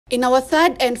In our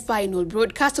third and final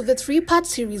broadcast of the three-part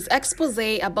series expose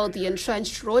about the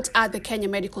entrenched rot at the Kenya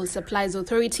Medical Supplies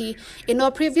Authority, in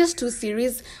our previous two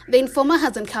series, the informer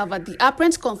has uncovered the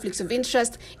apparent conflicts of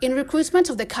interest in recruitment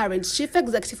of the current Chief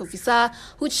Executive Officer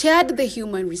who chaired the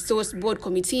Human Resource Board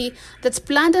Committee that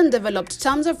planned and developed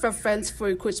terms of reference for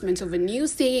recruitment of a new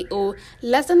CEO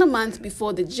less than a month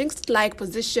before the jinxed-like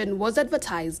position was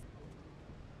advertised.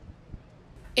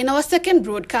 In our second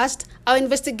broadcast, our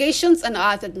investigations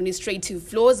unearthed administrative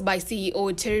flaws by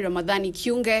CEO Terry Ramadhani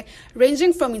Kiunge,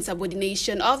 ranging from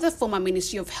insubordination of the former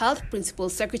Ministry of Health Principal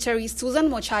Secretary Susan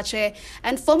Mochache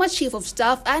and former Chief of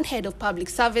Staff and Head of Public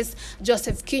Service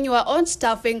Joseph Kinyua on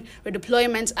staffing,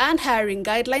 redeployment and hiring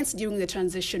guidelines during the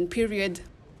transition period.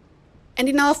 And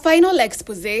in our final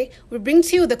expose, we bring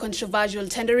to you the controversial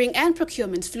tendering and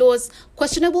procurement flaws,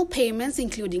 questionable payments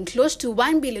including close to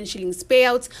 1 billion shillings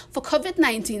payouts for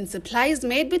COVID-19 supplies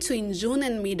made between June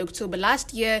and mid-October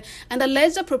last year, and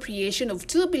alleged appropriation of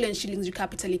 2 billion shillings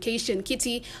recapitalization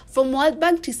kitty from World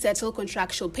Bank to settle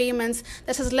contractual payments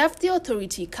that has left the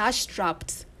authority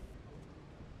cash-strapped.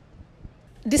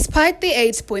 Despite the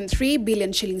 8.3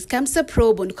 billion shillings KEMSA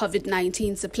probe on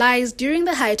COVID-19 supplies during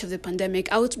the height of the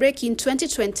pandemic outbreak in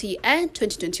 2020 and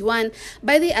 2021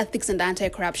 by the Ethics and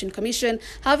Anti-Corruption Commission,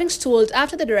 having stalled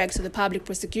after the Director of the Public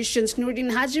Prosecutions,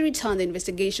 Nuruddin Haji, returned the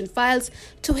investigation files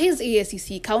to his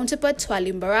EACC counterpart,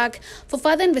 Twalim Barak, for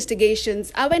further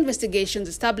investigations, our investigations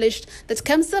established that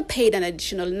KEMSA paid an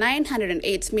additional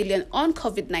 908 million on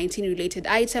COVID-19 related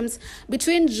items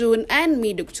between June and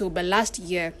mid-October last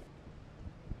year.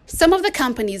 Some of the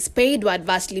companies paid were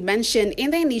adversely mentioned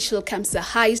in the initial KEMSA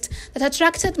heist that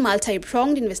attracted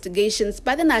multi-pronged investigations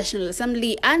by the National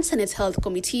Assembly and Senate Health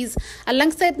Committees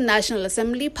alongside the National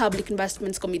Assembly Public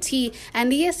Investments Committee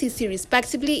and EACC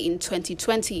respectively in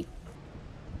 2020.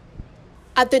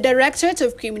 At the Directorate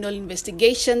of Criminal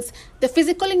Investigations, the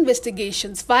physical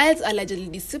investigations files allegedly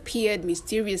disappeared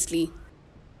mysteriously.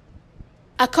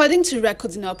 According to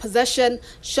records in our possession,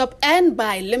 Shop and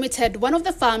Buy Limited, one of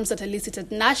the firms that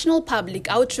elicited national public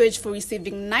outrage for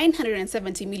receiving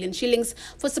 970 million shillings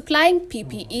for supplying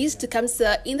PPEs to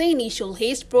KEMSA in the initial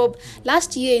haste probe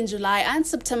last year in July and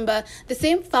September, the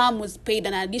same firm was paid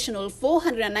an additional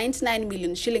 499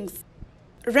 million shillings.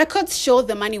 Records show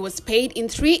the money was paid in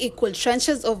three equal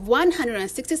tranches of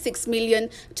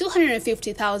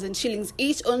 166,250,000 shillings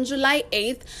each on July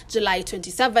 8th, July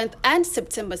 27th, and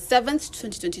September 7th,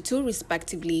 2022,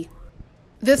 respectively.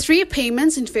 The three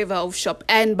payments in favor of Shop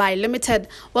and Buy Limited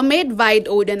were made via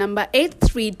order number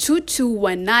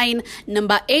 832219,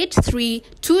 number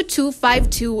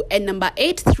 832252, and number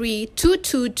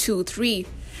 832223.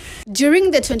 During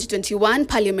the 2021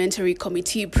 Parliamentary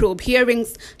Committee probe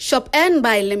hearings, Shop and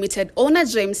Buy Limited owner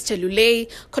James Chelule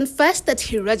confessed that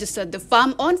he registered the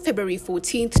firm on February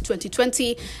 14,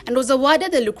 2020 and was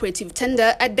awarded the lucrative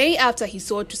tender a day after he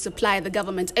sought to supply the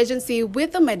government agency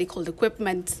with the medical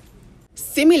equipment.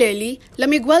 Similarly,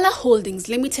 Lamiguela Holdings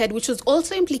Limited, which was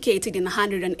also implicated in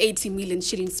 180 million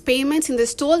shillings payment in the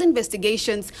stalled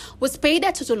investigations, was paid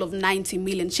a total of 90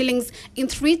 million shillings in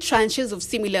three tranches of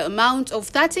similar amount of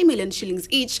 30 million shillings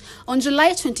each on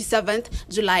July 27th,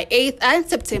 July 8th, and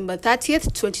September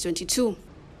 30th, 2022.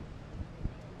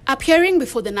 Appearing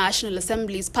before the National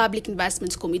Assembly's Public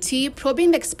Investments Committee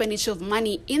probing the expenditure of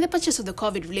money in the purchase of the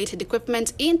COVID-related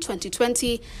equipment in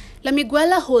 2020,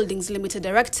 Lamiguela Holdings Limited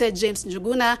Director James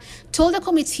Njuguna told the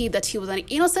committee that he was an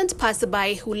innocent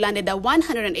passerby who landed a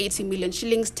 180 million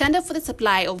shillings tender for the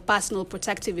supply of personal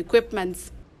protective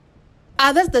equipment.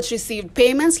 Others that received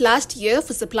payments last year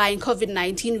for supplying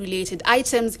COVID-19 related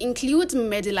items include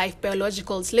Medilife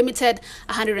Biologicals Limited,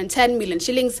 110 million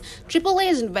shillings,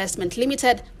 AAA Investment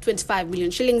Limited, 25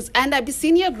 million shillings, and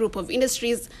Abyssinia Group of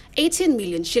Industries, 18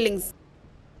 million shillings.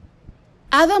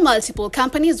 Other multiple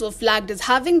companies were flagged as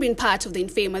having been part of the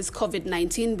infamous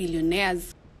COVID-19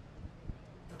 billionaires.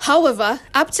 However,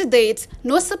 up to date,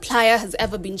 no supplier has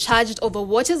ever been charged over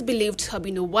what is believed to have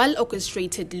been a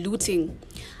well-orchestrated looting.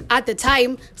 At the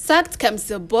time, sacked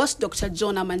KEMSA boss Dr.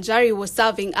 Jonah Manjari was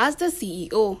serving as the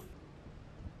CEO.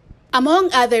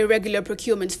 Among other irregular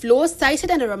procurement flaws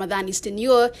cited under Ramadhani's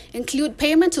tenure include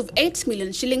payment of 8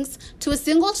 million shillings to a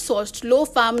single-sourced law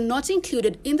firm not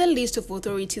included in the list of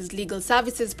authorities' legal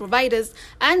services providers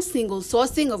and single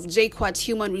sourcing of JQuat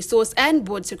Human Resource and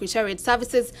Board Secretariat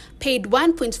services paid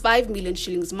 1.5 million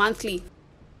shillings monthly.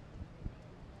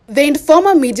 The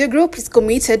Informer Media Group is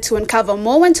committed to uncover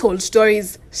more untold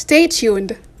stories. Stay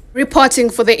tuned. Reporting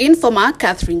for The Informer,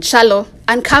 Catherine Chalo,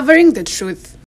 uncovering the truth.